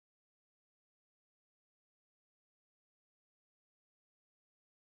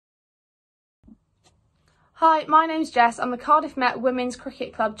Hi, my name's Jess. I'm the Cardiff Met Women's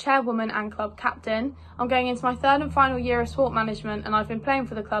Cricket Club chairwoman and club captain. I'm going into my third and final year of sport management and I've been playing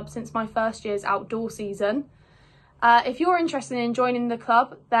for the club since my first year's outdoor season. If you're interested in joining the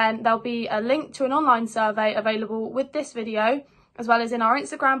club, then there'll be a link to an online survey available with this video, as well as in our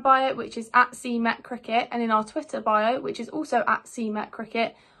Instagram bio, which is @cmetcricket, and in our Twitter bio, which is also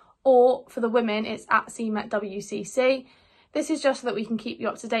 @cmetcricket, or for the women, it's @cmetwcc. This is just so that we can keep you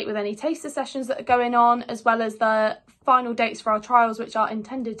up to date with any taster sessions that are going on, as well as the final dates for our trials, which are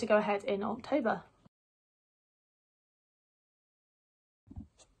intended to go ahead in October.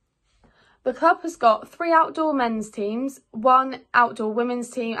 The club has got 3 outdoor men's teams, 1 outdoor women's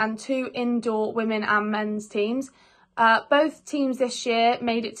team and 2 indoor women and men's teams. Both teams this year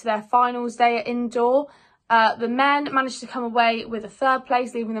made it to their finals day at indoor. The men managed to come away with a 3rd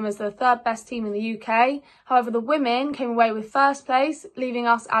place, leaving them as the 3rd best team in the UK. However, the women came away with 1st place, leaving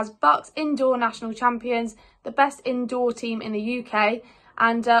us as Bucks Indoor National Champions, the best indoor team in the UK.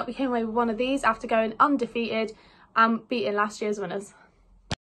 And we came away with one of these after going undefeated and beating last year's winners.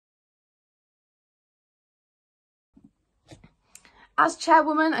 As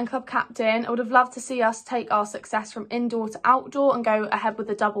chairwoman and club captain, I would have loved to see us take our success from indoor to outdoor and go ahead with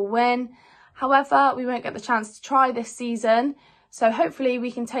a double win. However, we won't get the chance to try this season, so hopefully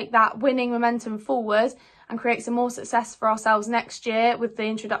we can take that winning momentum forward and create some more success for ourselves next year with the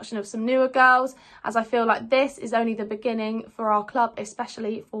introduction of some newer girls, as I feel like this is only the beginning for our club,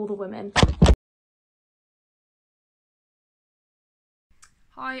 especially for the women.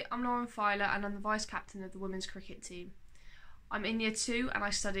 Hi, I'm Lauren Fayre and I'm the vice captain of the women's cricket team. I'm in year 2 and I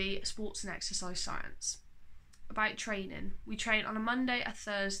study sports and exercise science. About training, we train on a Monday, a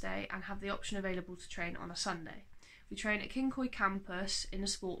Thursday and have the option available to train on a Sunday. We train at Kincoy campus in the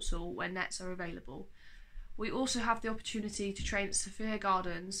sports hall where nets are available. We also have the opportunity to train at fayre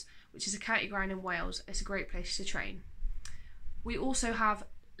Gardens, which is a county ground in Wales. It's a great place to train. We also have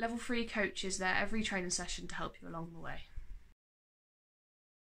level 3 coaches there every training session to help you along the way.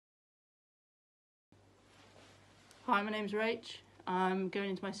 Hi, my name's Rach. I'm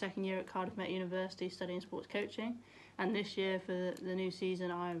going into my 2nd year at Cardiff Met University studying sports coaching, and this year for the new season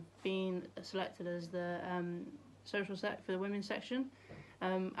I've been selected as the social sec for the women's section.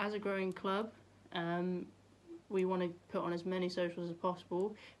 As a growing club, we want to put on as many socials as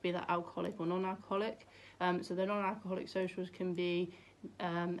possible, be that alcoholic or non-alcoholic. So the non-alcoholic socials can be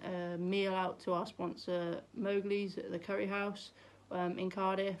a meal out to our sponsor Mowgli's at the Curry House in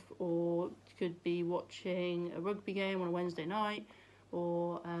Cardiff, or could be watching a rugby game on a Wednesday night,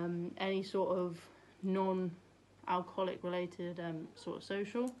 or any sort of non-alcoholic related sort of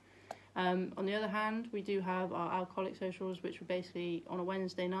social. On the other hand, we do have our alcoholic socials, which were basically on a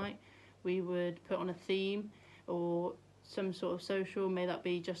Wednesday night we would put on a theme or some sort of social, may that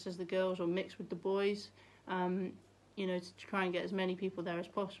be just as the girls or mixed with the boys, you know, to try and get as many people there as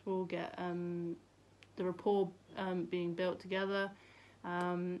possible, get the rapport being built together,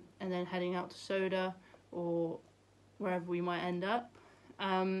 and then heading out to soda or wherever we might end up.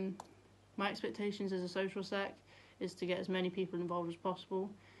 My expectations as a social sec is to get as many people involved as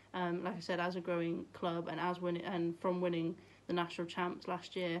possible. Like I said, as a growing club and from winning the national champs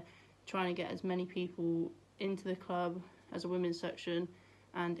last year, trying to get as many people into the club as a women's section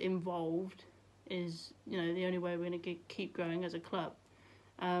and involved is, you know, the only way we're going to keep growing as a club.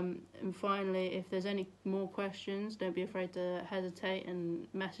 And finally, if there's any more questions, don't be afraid to hesitate and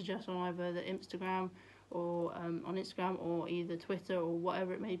message us on either the Instagram or on Instagram or either Twitter or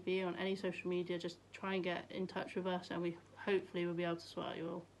whatever it may be, on any social media. Just try and get in touch with us and we hopefully will be able to sort out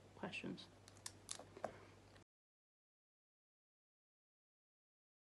your questions.